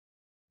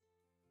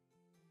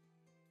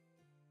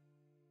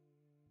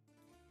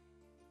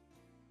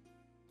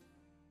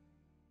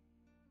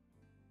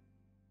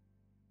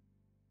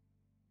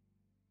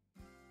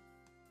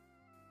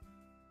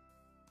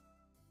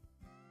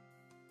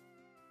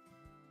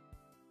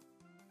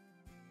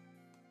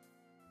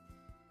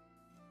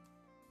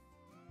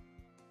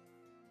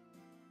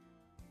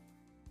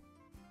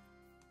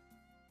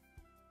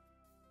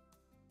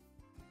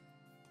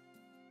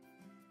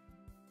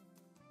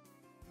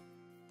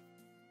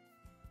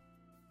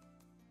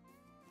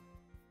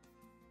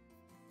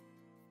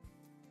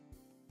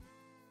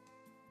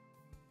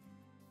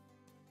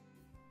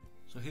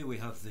So here we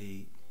have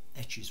the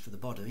etches for the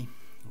body,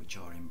 which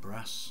are in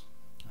brass.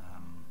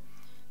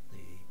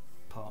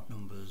 The part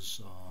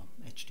numbers are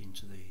etched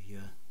into the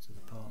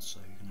parts, so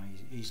you can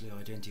easily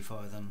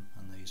identify them,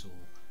 and these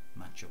all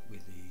match up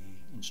with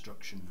the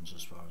instructions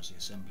as far as the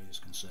assembly is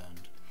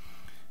concerned.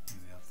 Here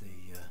we have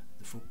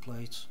the foot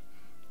plate.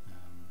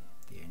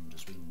 The end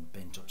has been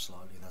bent up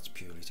slightly. That's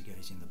purely to get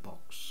it in the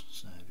box,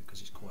 so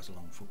because it's quite a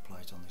long foot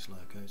plate on this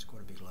loco, it's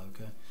quite a big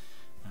loco.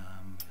 We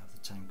have the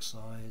tank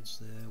sides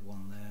there,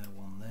 one there,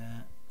 one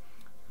there.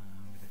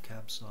 With the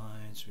cab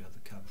sides, we have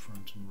the cab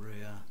front and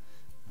rear,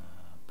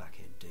 back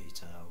head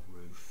detail,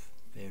 roof,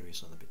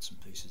 various other bits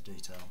and pieces of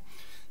detail.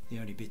 The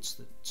only bits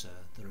that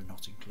are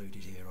not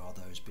included here are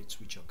those bits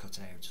which are cut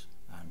out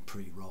and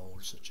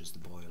pre-rolled, such as the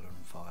boiler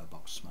and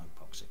firebox, smoke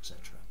box,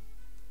 etc.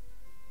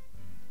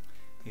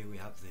 Here we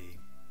have the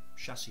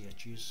chassis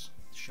etches.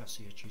 The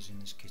chassis etches in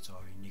this kit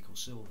are in nickel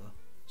silver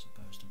as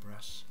opposed to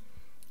brass.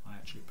 I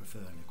actually prefer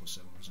nickel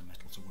silver as a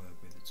metal to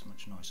work with. It's a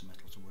much nicer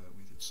metal to work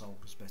with. It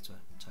solders better,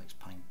 it takes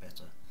paint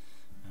better,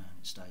 and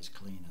it stays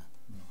cleaner.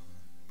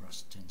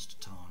 Brass tends to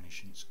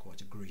tarnish, and it's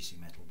quite a greasy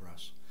metal,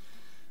 brass.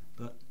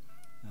 But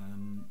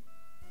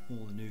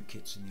all the new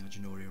kits in the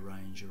Agenoria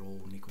range are all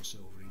nickel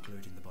silver,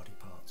 including the body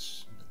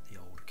parts, but the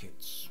older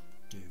kits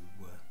do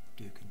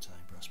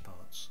contain brass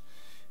parts.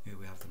 Here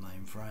we have the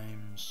main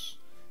frames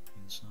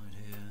inside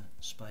here,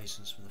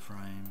 spacers for the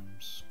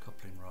frames,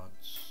 coupling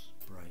rods,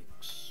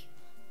 brakes,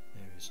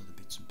 various other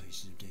bits and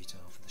pieces of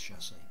detail for the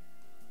chassis.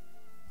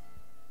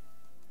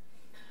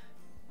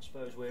 I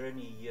suppose where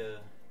any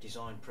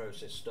design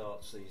process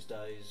starts these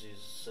days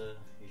is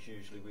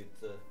usually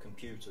with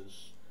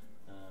computers,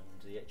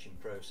 and the etching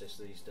process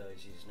these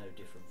days is no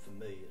different for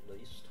me, at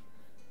least.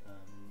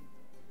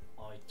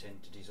 I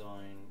tend to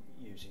design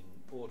using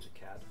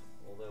AutoCAD,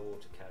 although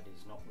AutoCAD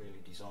is not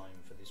really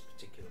designed for this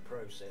particular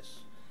process.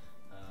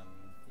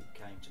 It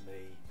came to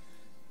me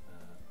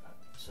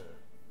at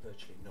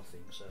virtually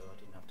nothing, so I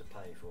didn't have to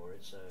pay for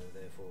it, so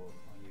therefore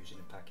I'm using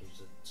a package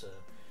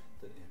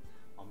that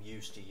I'm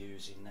used to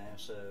using now,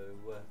 so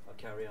I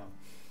carry on.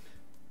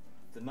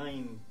 The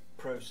main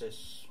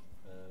process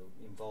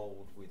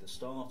involved with the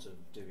start of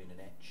doing an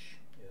etch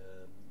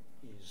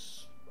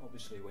is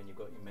obviously when you've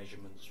got your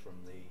measurements from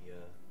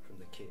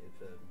the kit,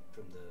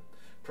 from the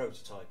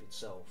prototype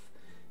itself,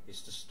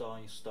 is to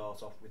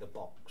start off with a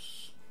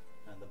box,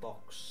 and the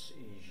box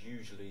is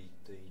usually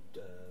the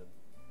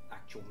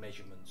actual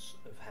measurements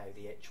of how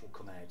the etch will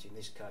come out. In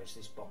this case,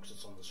 this box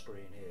that's on the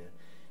screen here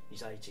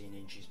is 18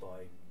 inches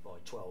by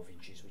 12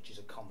 inches, which is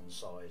a common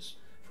size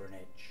for an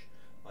etch.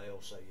 I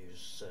also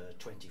use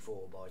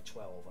 24 by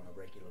 12 on a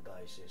regular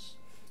basis.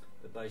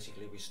 But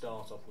basically we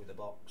start off with a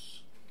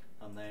box,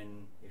 and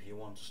then if you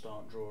want to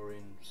start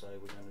drawing, say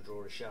we're going to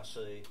draw a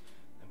chassis,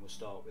 then we'll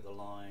start with a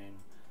line,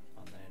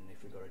 and then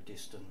if we've got a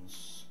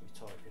distance, we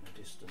type in a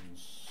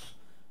distance.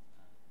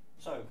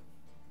 So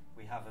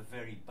we have a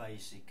very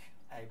basic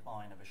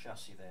outline of a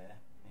chassis there,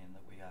 in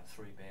that we have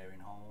 3 bearing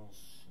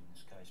holes, in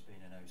this case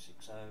being an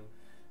 060.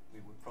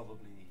 We would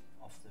probably,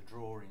 off the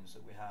drawings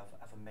that we have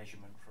a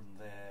measurement from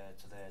there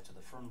to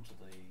the front of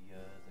the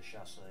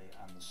chassis,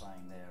 and the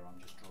same there. I'm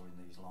just drawing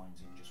these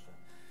lines in just for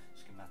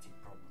schematic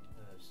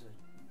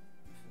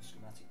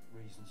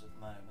reasons at the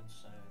moment,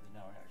 so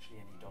there aren't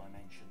actually any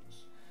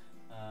dimensions.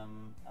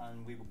 And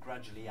we will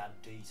gradually add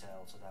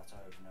detail to that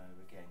over and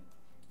over again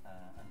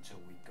until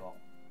we've got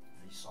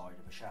the side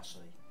of a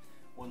chassis.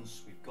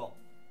 Once we've got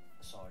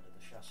the side of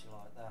the chassis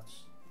like that,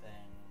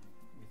 then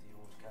with the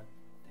AutoCAD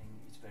thing,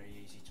 it's very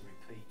easy to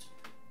repeat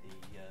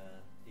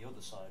the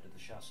other side of the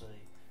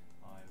chassis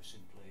by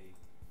simply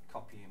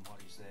copying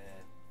what is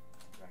there,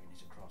 dragging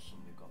it across,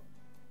 and we've got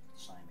the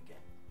same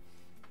again.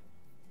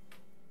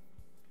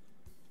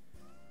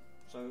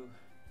 So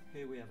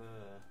here we have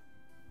a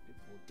bit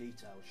more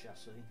detailed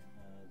chassis.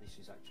 This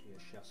is actually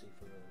a chassis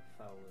for a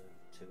Fowler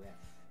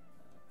 2F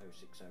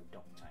 060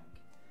 dock tank,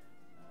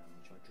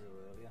 which I drew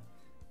earlier.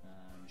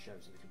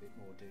 Shows a little bit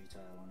more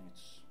detail on it,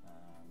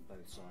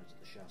 both sides of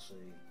the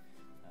chassis,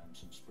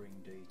 some spring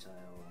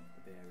detail,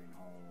 the bearing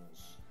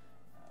holes,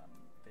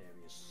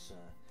 various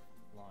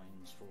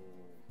lines for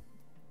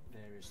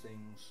various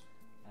things,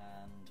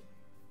 and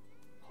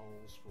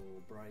holes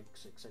for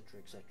brakes, etc,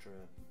 etc.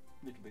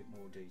 A little bit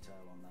more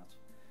detail on that.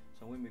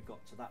 So when we've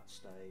got to that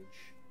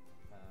stage,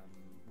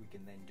 we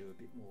can then do a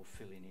bit more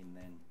filling in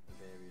then of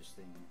various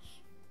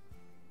things.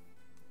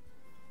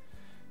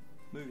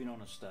 Moving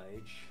on a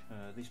stage,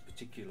 this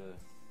particular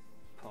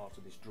part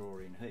of this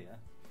drawing here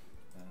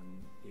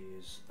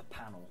is a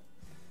panel.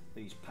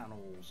 These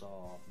panels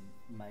are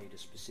made a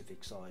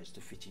specific size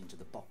to fit into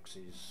the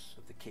boxes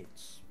of the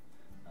kits,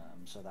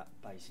 so that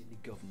basically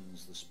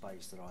governs the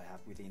space that I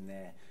have within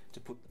there to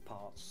put the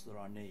parts that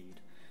I need.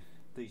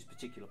 These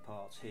particular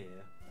parts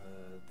here,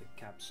 the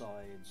cab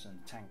sides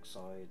and tank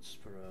sides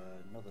for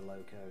another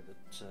loco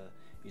that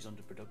is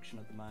under production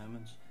at the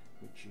moment,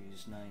 which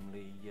is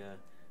namely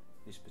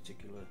this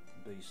particular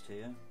beast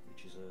here,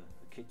 which is a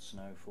Kit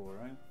Snow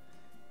 40.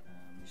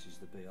 This is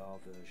the BR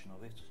version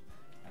of it,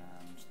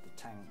 and the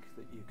tank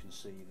that you can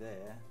see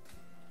there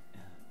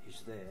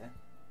is there,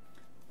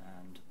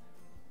 and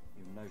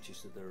you'll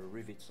notice that there are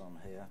rivets on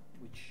here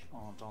which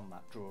aren't on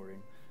that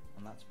drawing,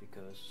 and that's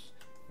because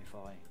if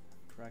I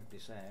drag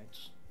this out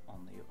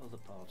on the other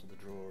part of the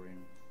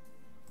drawing,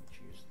 which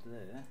is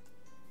there,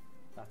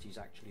 that is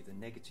actually the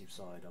negative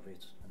side of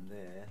it, and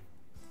there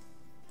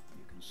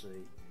you can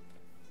see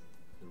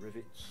the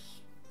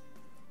rivets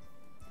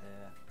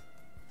there,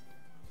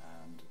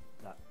 and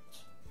that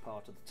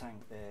part of the tank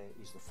there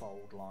is the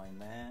fold line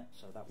there,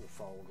 so that will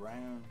fold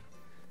round,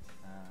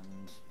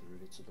 and the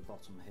rivets at the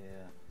bottom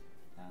here,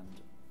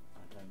 and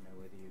I don't know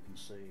whether you can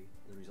see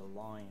there is a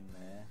line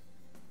there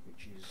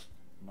which is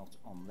not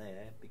on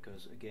there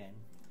because again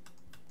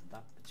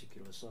that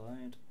particular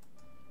side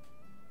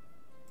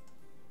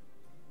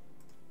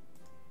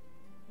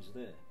is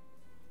there,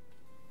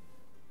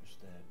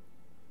 just there.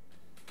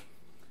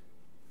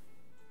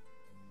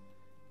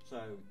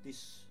 So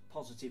this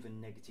positive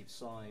and negative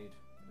side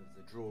of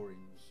the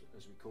drawings,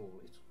 as we call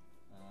it,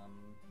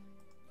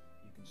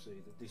 you can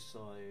see that this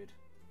side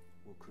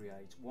will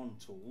create one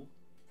tool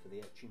for the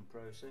etching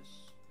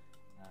process,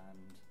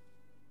 and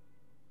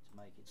to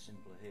make it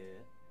simpler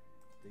here,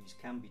 these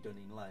can be done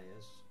in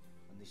layers,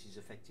 and this is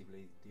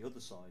effectively the other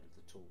side of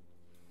the tool.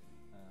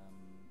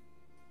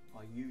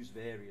 I use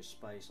various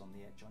space on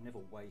the etch. I never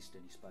waste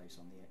any space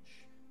on the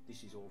etch.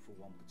 This is all for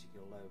one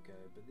particular loco,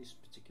 but this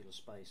particular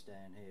space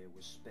down here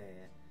was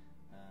spare,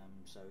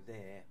 so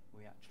there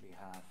we actually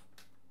have,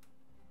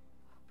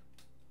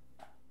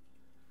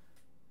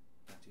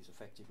 that is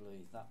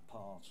effectively that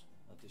part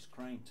of this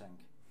crane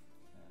tank,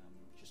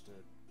 just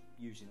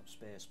using up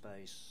spare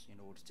space in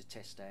order to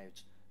test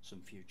out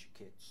some future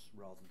kits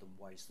rather than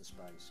waste the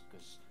space,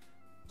 because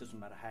it doesn't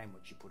matter how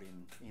much you put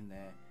in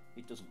there,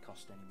 it doesn't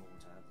cost any more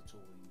to have the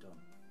tooling done.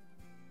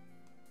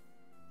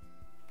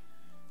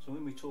 So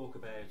when we talk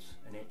about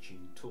an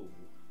etching tool,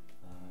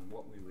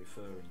 what we're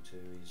referring to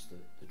is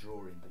that the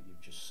drawing that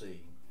you've just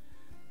seen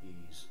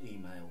is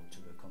emailed to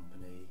a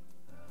company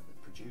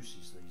that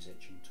produces these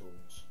etching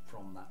tools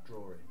from that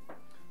drawing.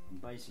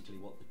 And basically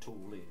what the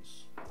tool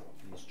is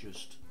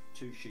just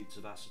 2 sheets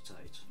of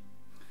acetate.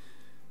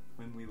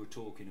 When we were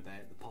talking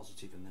about the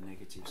positive and the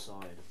negative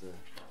side of the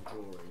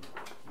drawing,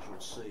 as you'll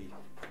see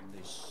from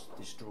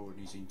this drawing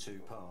is in 2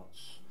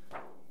 parts.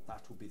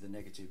 That will be the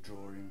negative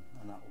drawing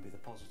and that will be the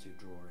positive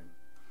drawing.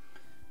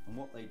 And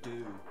what they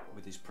do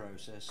with this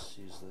process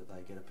is that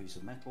they get a piece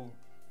of metal,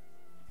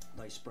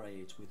 they spray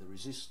it with a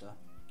resistor,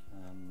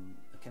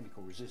 a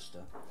chemical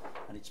resistor,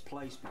 and it's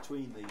placed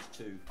between these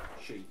 2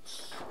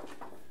 sheets,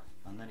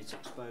 and then it's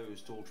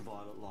exposed to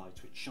ultraviolet light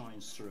which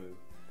shines through,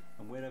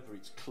 and wherever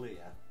it's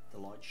clear the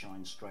light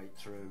shines straight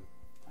through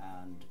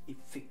and it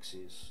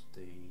fixes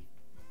the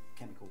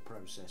chemical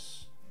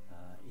process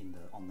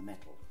on the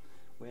metal.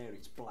 Where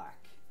it's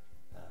black,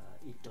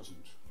 it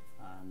doesn't,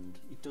 and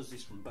it does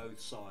this from both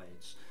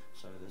sides,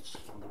 so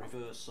that on the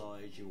reverse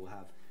side you will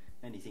have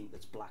anything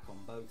that's black on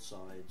both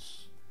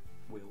sides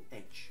will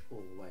etch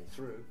all the way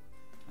through,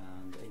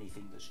 and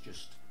anything that's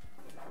just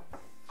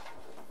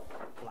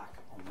black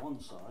on one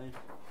side,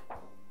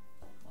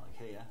 like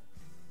here,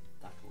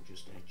 that will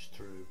just etch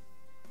through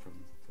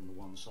from the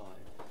one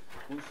side.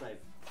 Once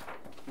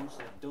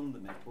they've done the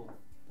metal,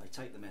 they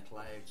take the metal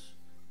out,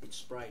 it's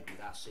sprayed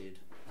with acid,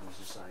 and as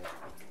I say,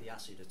 the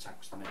acid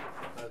attacks the metal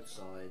from both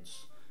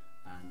sides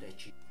and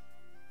etches.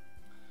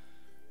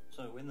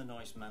 So when the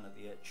nice man at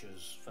the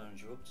etchers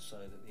phones you up to say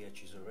that the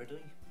etches are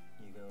ready,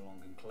 you go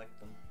along and collect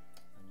them,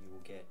 and you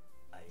will get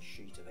a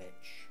sheet of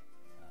etch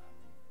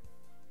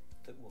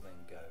that will then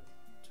go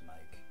to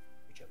make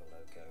whichever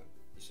loco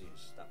this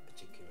is. That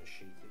particular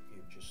sheet that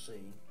you've just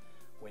seen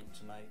went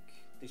to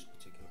make this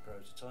particular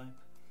prototype.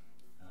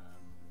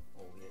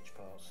 All the etch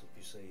parts that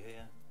you see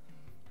here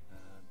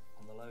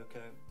on the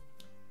loco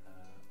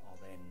are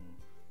then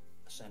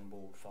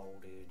assembled,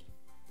 folded,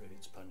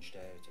 rivets punched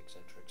out,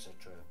 etc,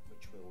 etc,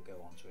 which we'll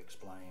go on to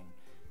explain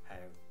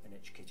how an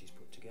etch kit is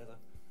put together.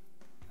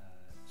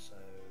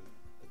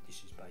 But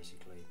this is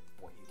basically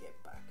what you get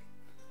back.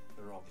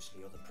 There are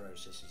obviously other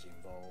processes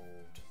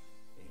involved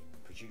in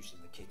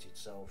producing the kit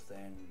itself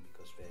then,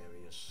 because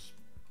various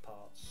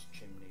parts,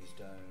 chimneys,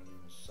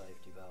 domes,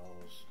 safety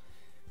valves,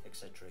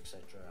 etc,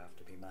 etc have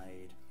to be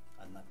made,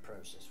 and that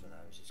process for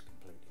those is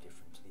completely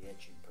different to the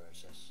etching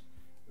process.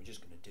 We're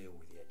just going to deal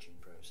with the etching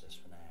process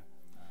for now.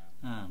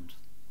 And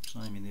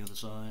same in the other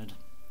side,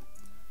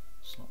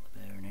 slot the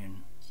bearing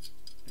in,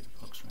 bit of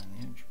flux around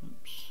the edge,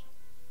 oops.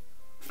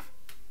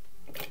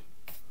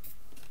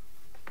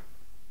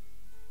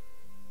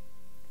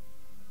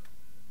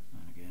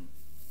 And again,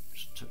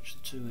 just touch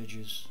the 2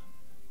 edges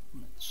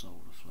and let the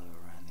solder flow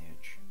around the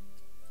edge.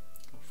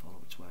 It'll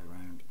follow its way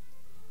around.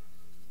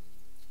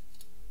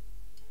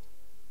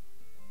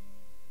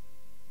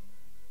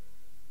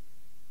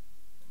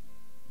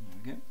 There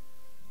we go.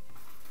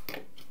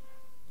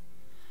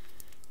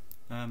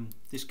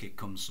 This kit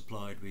comes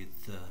supplied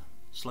with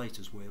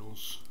Slater's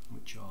wheels,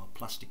 which are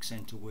plastic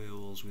centre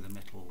wheels with a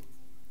metal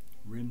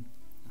rim,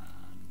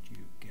 and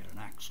you get an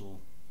axle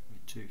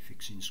with 2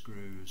 fixing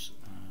screws,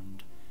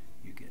 and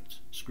you get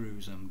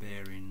screws and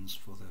bearings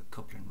for the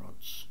coupling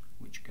rods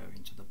which go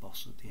into the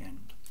boss at the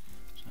end.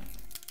 So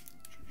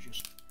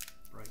just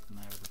break them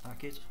out of the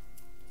packet.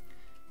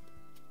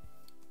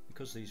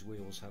 Because these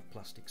wheels have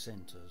plastic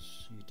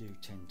centres, you do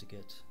tend to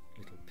get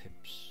little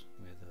pips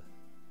where the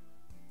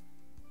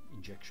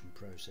injection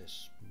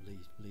process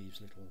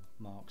leaves little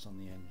marks on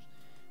the ends.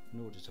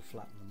 In order to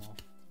flatten them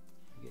off,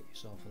 you get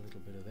yourself a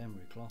little bit of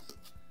emery cloth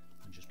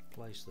and just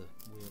place the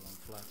wheel on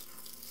flat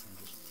and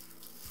just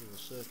do a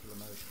circular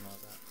motion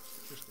like that,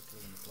 just to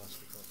clean the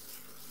plastic off.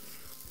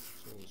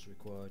 That's all that's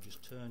required.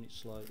 Just turn it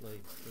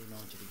slightly, do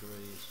 90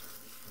 degrees,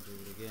 and do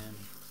it again,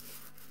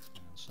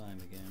 and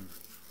same again,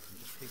 and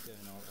just keep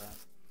going like that.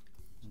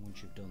 And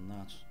once you've done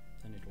that,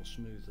 then it'll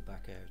smooth the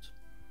back out,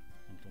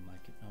 and it'll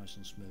make it nice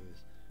and smooth.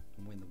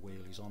 And when the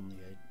wheel is on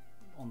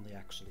the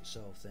axle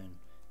itself, then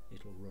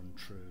it'll run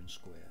true and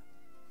square.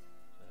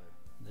 So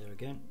there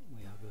again,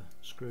 we have a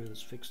screw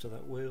that's fixed to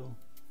that wheel.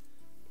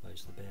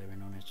 Place the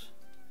bearing on it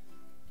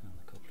and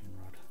the coupling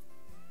rod.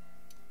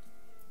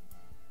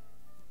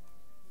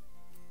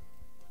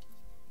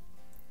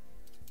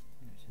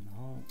 Get it in the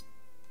hole.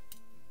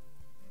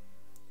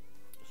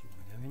 Doesn't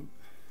want to go in.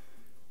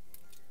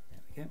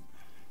 There we go.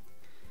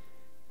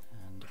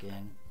 And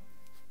again,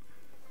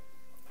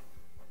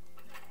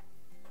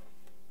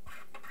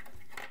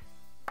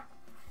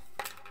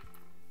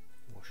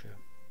 washer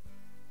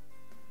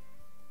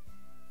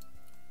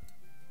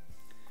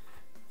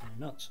and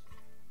nuts,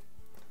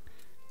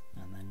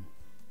 and then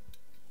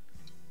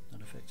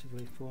that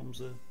effectively forms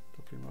the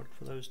coupling rod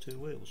for those two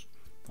wheels.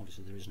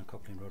 Obviously there isn't a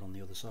coupling rod on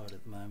the other side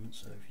at the moment,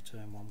 so if you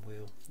turn one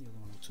wheel, the other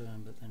one will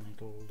turn, but then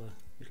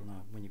it'll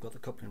know when you've got the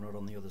coupling rod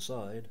on the other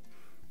side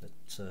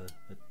that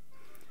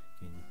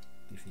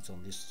if it's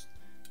on this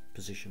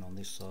position on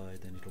this side,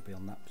 then it'll be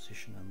on that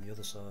position on the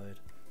other side,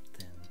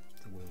 then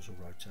the wheels will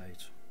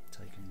rotate,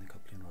 taking the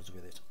coupling rods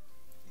with it.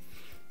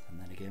 And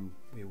then again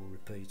we will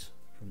repeat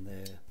from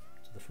there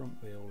to the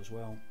front wheel as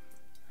well,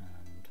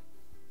 and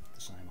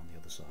the same on the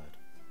other side.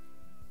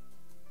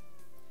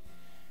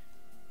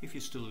 If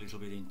you're still a little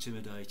bit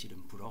intimidated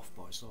and put off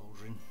by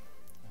soldering,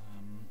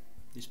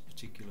 this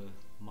particular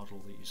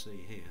model that you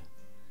see here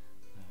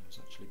was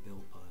actually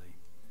built by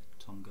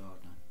Tom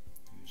Gardner,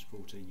 who's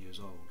 14 years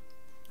old.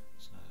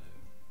 So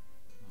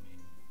I mean,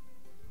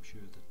 I'm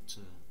sure that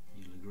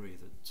you'll agree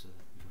that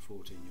if a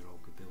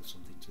 14-year-old could build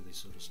something to this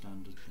sort of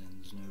standard, then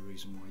there's no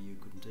reason why you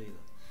couldn't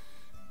either.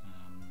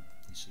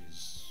 This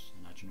is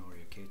an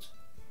Agenoria kit.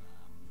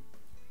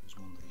 It was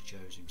one that he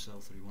chose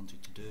himself, that he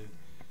wanted to do.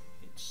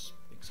 It's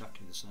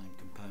exactly the same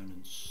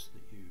components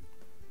that you've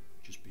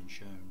just been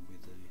shown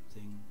with the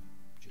thing,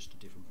 just a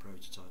different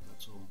prototype,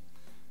 that's all.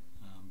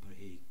 But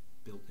he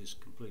built this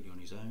completely on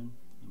his own.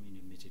 I mean,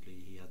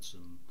 admittedly he had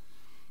some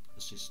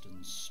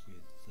assistance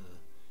with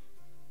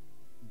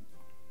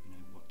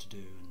what to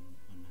do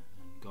and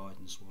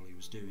guidance while he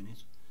was doing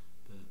it,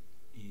 but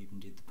he even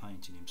did the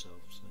painting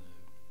himself, so